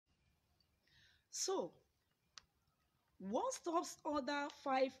So, what stops other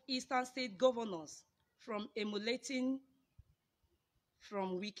 5 eastern state governors from emulating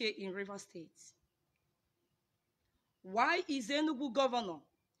from Wike in Rivers State? Why is Enugu governor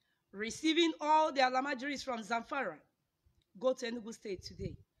receiving all the alamajiris from Zamfara go to Enugu State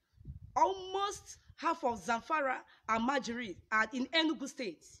today? Almost half of Zamfara almajiris are in Enugu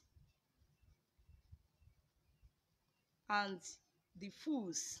State. And the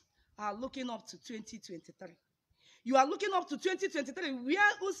fools are looking up to 2023. You are looking up to 2023, where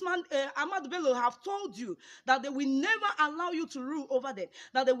Usman Ahmad Bello have told you that they will never allow you to rule over them,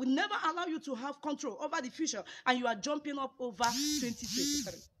 that they will never allow you to have control over the future, and you are jumping up over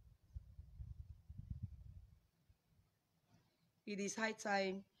 2023. It is high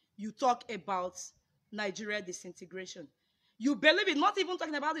time you talk about Nigeria disintegration. You believe it, not even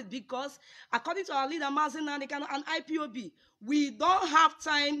talking about it, because according to our leader, Mazin Nanikan and IPOB, we don't have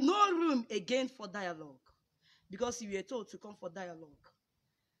time, no room again for dialogue. Because you were told to come for dialogue.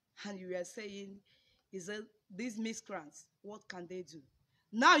 And you were saying, these miscreants, what can they do?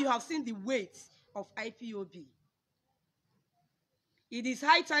 Now you have seen the weight of IPOB. It is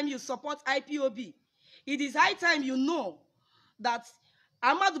high time you support IPOB. It is high time you know that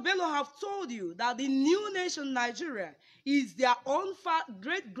Ahmad Bello have told you that the new nation Nigeria is their own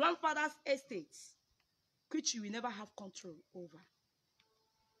great-grandfather's estate, which you will never have control over.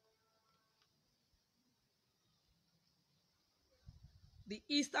 The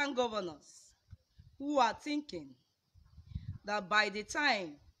Eastern governors who are thinking that by the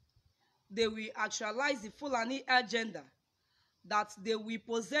time they will actualize the Fulani agenda, that they will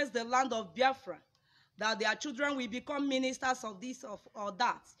possess the land of Biafra, that their children will become ministers of this or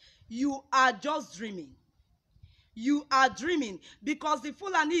that, you are just dreaming. You are dreaming, because the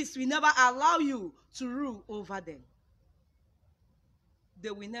Fulanis will never allow you to rule over them.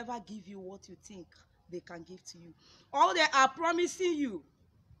 They will never give you what you think they can give to you. All they are promising you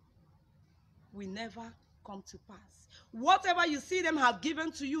will never come to pass. Whatever you see them have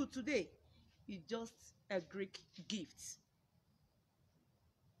given to you today is just a Greek gift.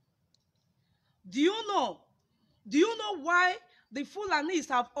 Do you know why the Fulanis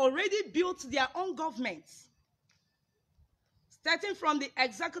have already built their own government? Starting from the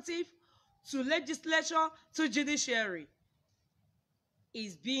executive to legislature to judiciary,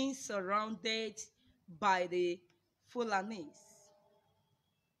 is being surrounded by the Fulanis,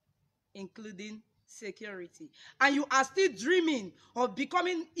 including security. And you are still dreaming of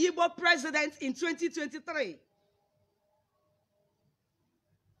becoming Igbo president in 2023.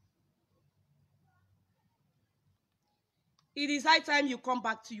 It is high time you come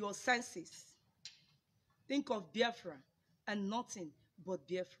back to your senses. Think of Biafra and nothing but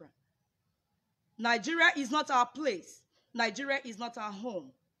Biafra. Nigeria is not our place. Nigeria is not our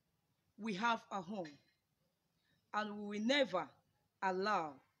home. We have a home. And we will never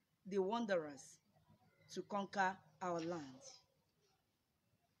allow the wanderers to conquer our land.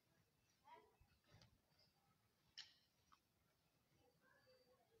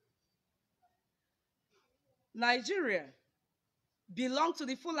 Nigeria belongs to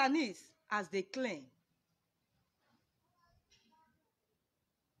the Fulanis, as they claim.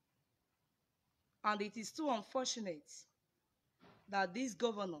 And it is too unfortunate that these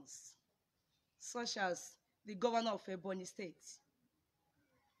governors, such as the governor of Ebonyi State,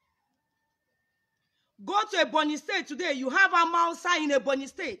 go to Ebonyi State today, you have a Mausa in Ebonyi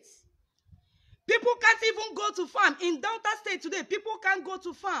State. People can't even go to farm. In Delta State today, people can't go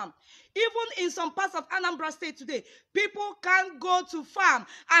to farm. Even in some parts of Anambra State today, people can't go to farm.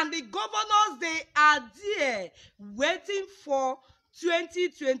 And the governors, they are there waiting for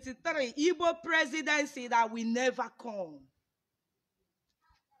 2023 Igbo presidency that will never come.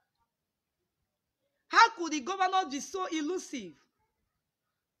 How could the governors be so elusive?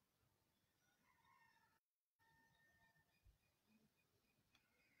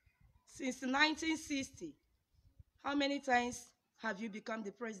 Since 1960, how many times have you become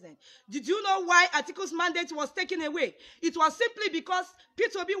the president? Did you know why Atiku's mandate was taken away? It was simply because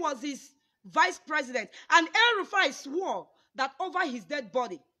Pt2 was his vice president. And El Rufai swore that over his dead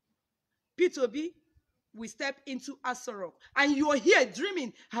body, Pt2 will step into Asorok. And you are here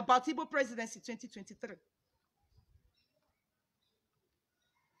dreaming about Igbo presidency 2023.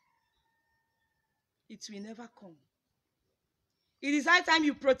 It will never come. It is high time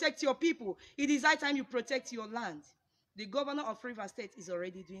you protect your people. It is high time you protect your land. The governor of Rivers State is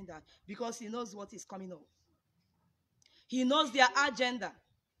already doing that because he knows what is coming up. He knows their agenda.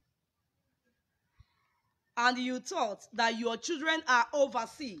 And you thought that your children are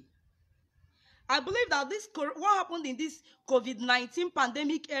overseas. I believe that what happened in this COVID-19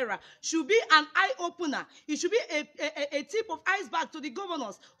 pandemic era should be an eye-opener. It should be a tip of iceberg to the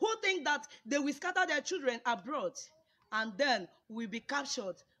governors who think that they will scatter their children abroad and then will be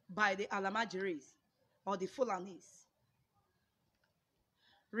captured by the Alamajiris or the Fulanis.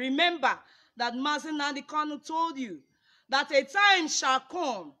 Remember that Mazi Nnamdi Kanu told you that a time shall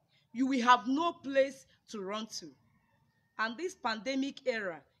come you will have no place to run to. And this pandemic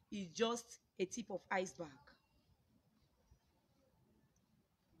era is just a tip of iceberg.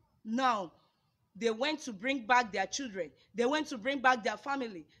 Now, they went to bring back their children. They went to bring back their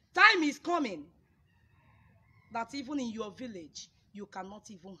family. Time is coming that even in your village, you cannot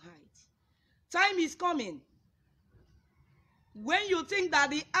even hide. Time is coming when you think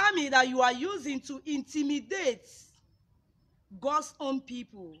that the army that you are using to intimidate God's own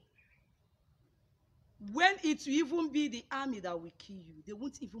people, when it will even be the army that will kill you, they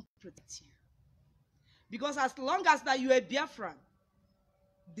won't even protect you. Because as long as that you are Biafran,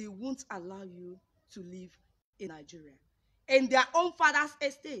 they won't allow you to live in Nigeria. In their own father's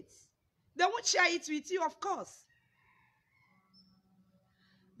estates. They won't share it with you, of course.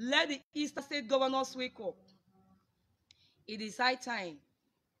 Let the Eastern State governors wake up. It is high time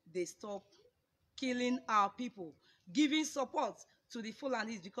they stop killing our people, giving support to the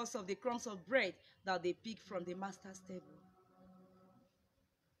Fulanis because of the crumbs of bread that they pick from the master's table.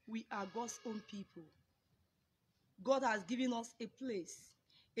 We are God's own people. God has given us a place,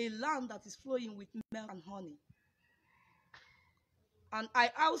 a land that is flowing with milk and honey. And I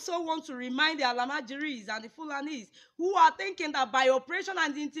also want to remind the Alamajiris and the Fulanis who are thinking that by oppression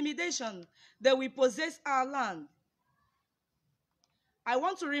and intimidation, they will possess our land. I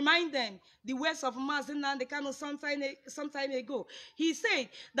want to remind them the words of Mazi Nnamdi Kanu some time ago. He said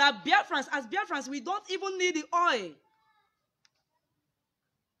that as Biafrans, we don't even need the oil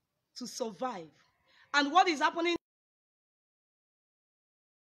to survive. And what is happening?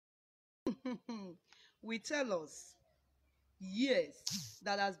 We tell us, yes,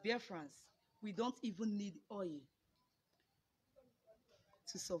 that as Biafrans, we don't even need oil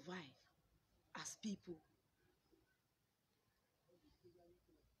to survive as people.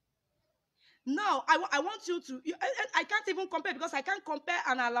 Now, I want you to, I can't even compare, because I can't compare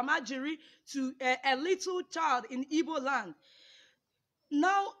an Alamajiri to a little child in Igbo land.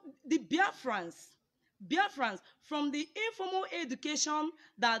 Now, the Biafrans, from the informal education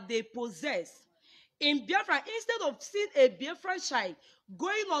that they possess, in Biafra, instead of seeing a Biafran child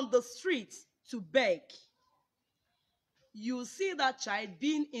going on the street to beg, you see that child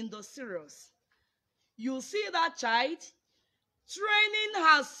being industrious. You see that child training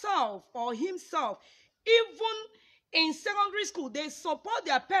herself or himself. Even in secondary school, they support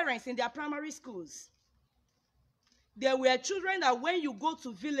their parents in their primary schools. There were children that when you go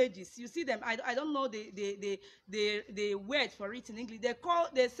to villages, you see them, I don't know the word for it in English.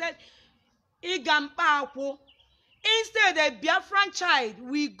 They said, Igampapo. Instead, a Biafran child,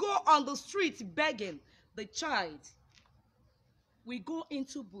 we go on the street begging. The child, we go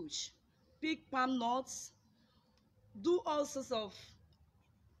into bush, pick palm nuts, do all sorts of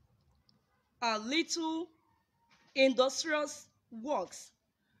little industrious works.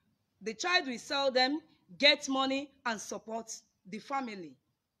 The child will sell them, get money, and support the family.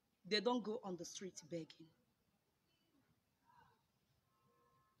 They don't go on the street begging.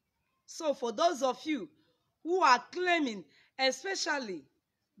 So for those of you who are claiming, especially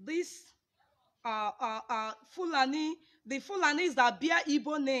this Fulani, the Fulanis that bear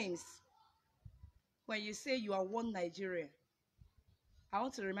Igbo names, when you say you are one Nigeria, I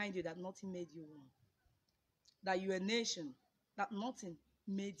want to remind you that nothing made you one. That you are a nation, that nothing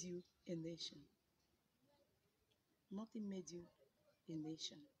made you a nation. Nothing made you a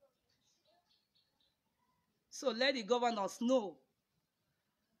nation. So let the governors know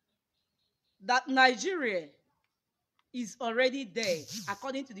that Nigeria is already there,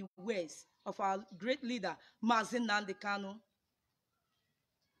 according to the words of our great leader, Mazi Nnamdi Kanu.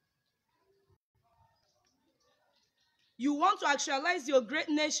 You want to actualize your great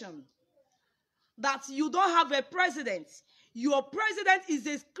nation, that you don't have a president. Your president is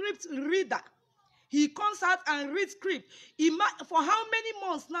a script reader. He comes out and reads script. For how many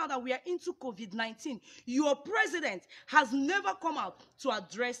months now that we are into COVID-19, your president has never come out to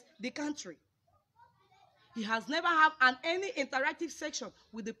address the country. He has never had any interactive section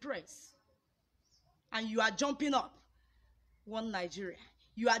with the press. And you are jumping up, one Nigeria.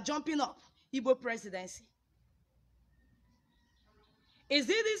 You are jumping up, Igbo presidency. Is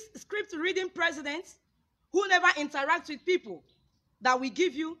it this script reading president who never interacts with people that will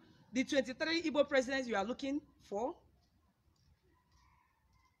give you the 23 Igbo presidents you are looking for?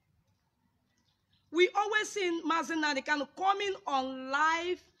 We always see Mazi Nnamdi Kanu coming on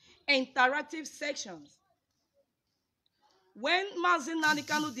live interactive sections. When Mazi Nnamdi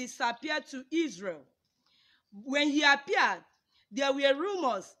Kanu disappeared to Israel, when he appeared, there were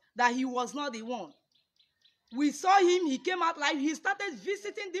rumors that he was not the one. We saw him, he came out live, he started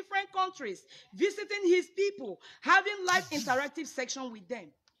visiting different countries, visiting his people, having live interactive section with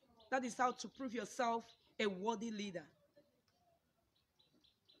them. That is how to prove yourself a worthy leader.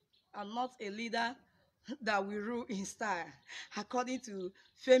 And not a leader that will rule in style. According to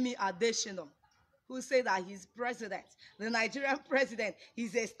Femi Adesina, who said that he's president, the Nigerian president,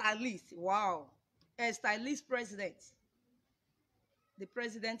 is a stylist. Wow. A stylist president. The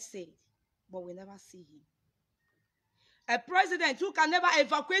president said, but we never see him. A president who can never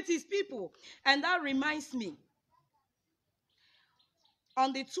evacuate his people. And that reminds me,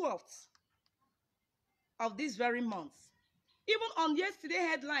 on the 12th of this very month, even on yesterday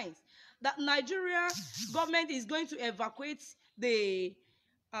headlines, that Nigeria government is going to evacuate the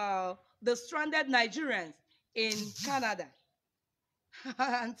stranded Nigerians in Canada.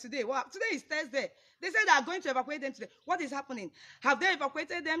 And today, well, today is Thursday. They said they are going to evacuate them today. What is happening? Have they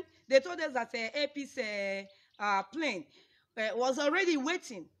evacuated them? They told us that AP's plane was already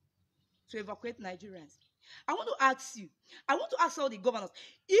waiting to evacuate Nigerians. I want to ask you, I want to ask all the governors,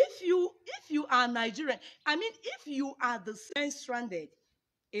 if you are Nigerian, I mean, if you are the same stranded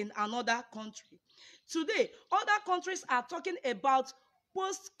in another country, today, other countries are talking about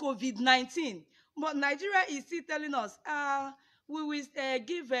post-COVID-19, but Nigeria is still telling us, we will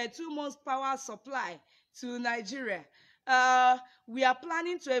give 2 months power supply to Nigeria. We are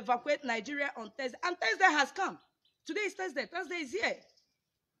planning to evacuate Nigeria on Thursday, and Thursday has come. Today is Thursday. Thursday is here.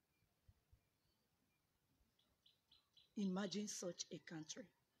 Imagine such a country.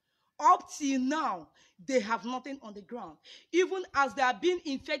 Up till now, they have nothing on the ground. Even as they are being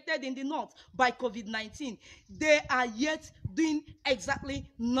infected in the north by COVID-19, they are yet doing exactly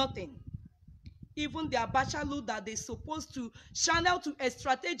nothing. Even their bachelor that they're supposed to channel to a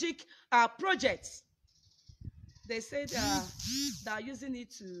strategic project, they said they are using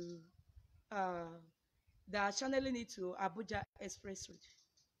it to, they are channeling it to Abuja Express Route.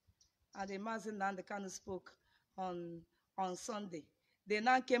 And the Mazi Nnamdi Kanu spoke on Sunday. They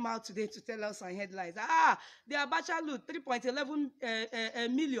now came out today to tell us on headlines, they are bachelor $3.11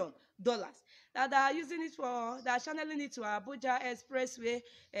 million. That they are using it for, they are channeling it to Abuja Expressway,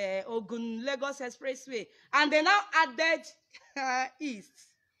 Ogun Lagos Expressway. And they now added East,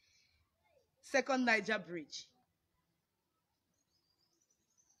 Second Niger Bridge.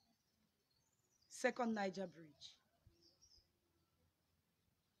 Second Niger Bridge.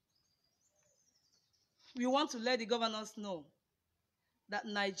 We want to let the governors know that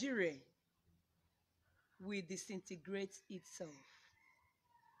Nigeria will disintegrate itself.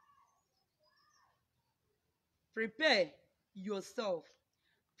 Prepare yourself.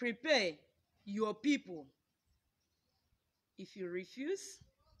 Prepare your people. If you refuse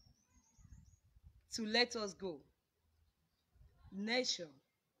to let us go, nature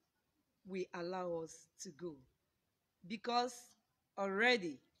will allow us to go. Because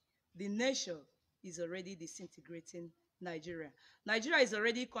already the nation is already disintegrating Nigeria. Nigeria is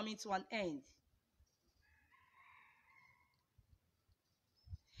already coming to an end.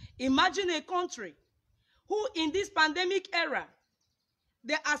 Imagine a country who in this pandemic era,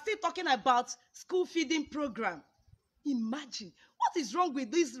 they are still talking about school feeding program. Imagine. What is wrong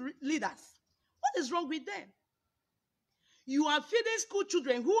with these leaders? What is wrong with them? You are feeding school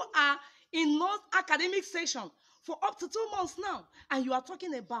children who are in non-academic session for up to 2 months now, and you are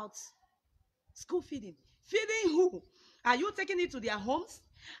talking about school feeding. Feeding who? Are you taking it to their homes?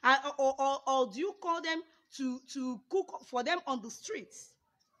 Or do you call them to cook for them on the streets?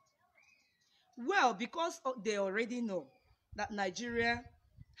 Well, because they already know that Nigeria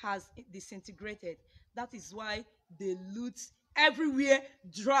has disintegrated. That is why they loot everywhere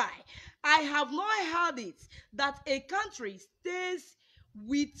dry. I have not heard it that a country stays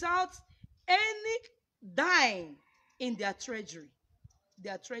without any dime in their treasury.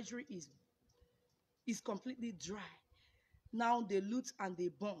 Their treasury is completely dry. Now they loot and they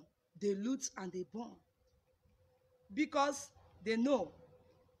burn. They loot and they burn. Because they know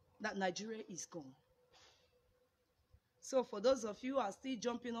that Nigeria is gone. So for those of you who are still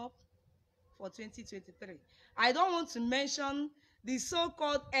jumping up for 2023, I don't want to mention the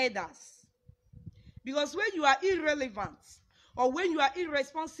so-called elders. Because when you are irrelevant or when you are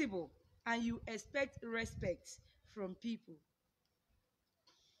irresponsible and you expect respect from people,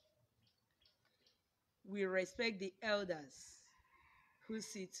 we respect the elders who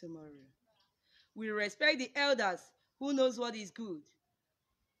see tomorrow. We respect the elders who knows what is good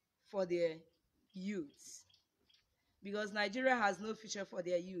for their youth, because Nigeria has no future for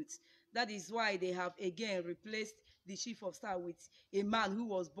their youth. That is why they have again replaced the chief of staff with a man who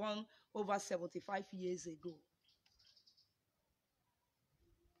was born over 75 years ago.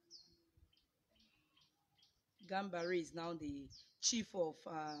 Gambari is now the chief of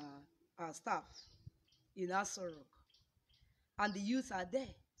staff in Asorok. And the youth are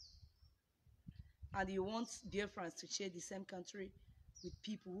there. And you want Biafrans to share the same country with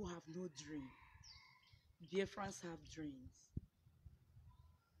people who have no dream. Biafrans have dreams.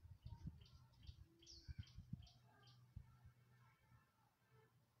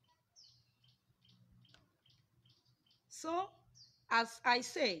 So, as I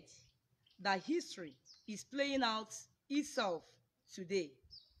said, that history is playing out itself today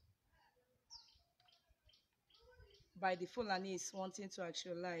by the Fulanis wanting to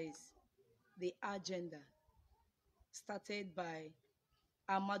actualize the agenda started by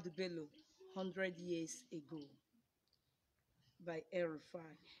Ahmadu Bello 100 years ago by El-Rufai.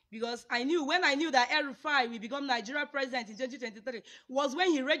 Because when I knew that El-Rufai will become Nigeria president in 2023 was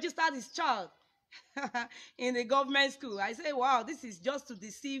when he registered his child in the government school. I say, wow, this is just to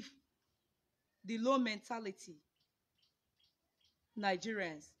deceive the low mentality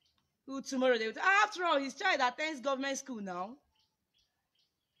Nigerians who tomorrow they will say, after all, his child attends government school now.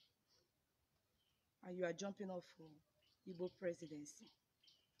 And you are jumping off for Igbo presidency.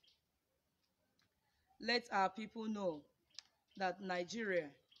 Let our people know that Nigeria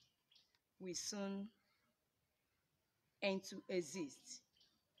will soon end to exist.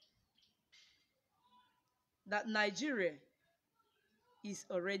 That Nigeria is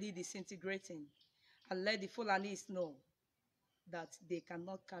already disintegrating. And let the Fulanis know that they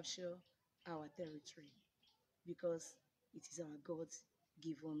cannot capture our territory because it is our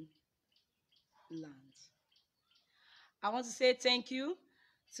God-given land. I want to say thank you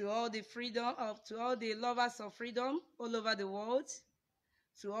to all the lovers of freedom all over the world,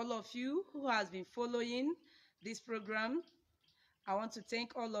 to all of you who has been following this program. I want to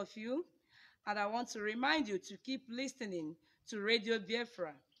thank all of you, and I want to remind you to keep listening to Radio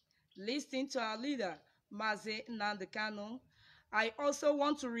Biafra. Listen to our leader, Mazi Nnamdi Kanu. I also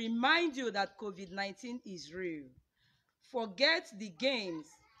want to remind you that COVID-19 is real. Forget the games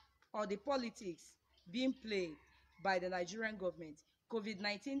or the politics being played by the Nigerian government.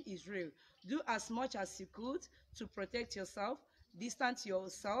 COVID-19 is real. Do as much as you could to protect yourself, distance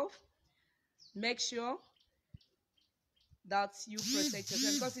yourself, make sure that you protect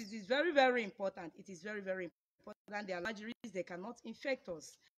yourself because it is very, very important. It is very, very important. The Algerians, they cannot infect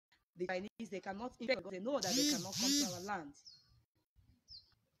us. The Chinese, they cannot infect us because they know that they cannot come to our land.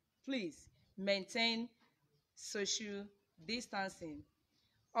 Please maintain social distancing.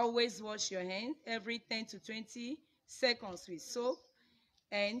 Always wash your hands every 10 to 20 seconds with soap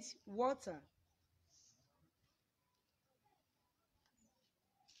and water.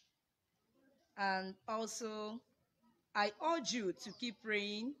 And also, I urge you to keep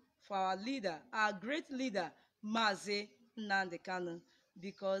praying for our leader, our great leader, Mazi Nnamdi Kanu,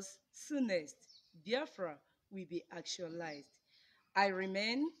 because soonest Biafra will be actualized. I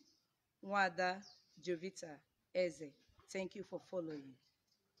remain Wada Jovita Eze. Thank you for following.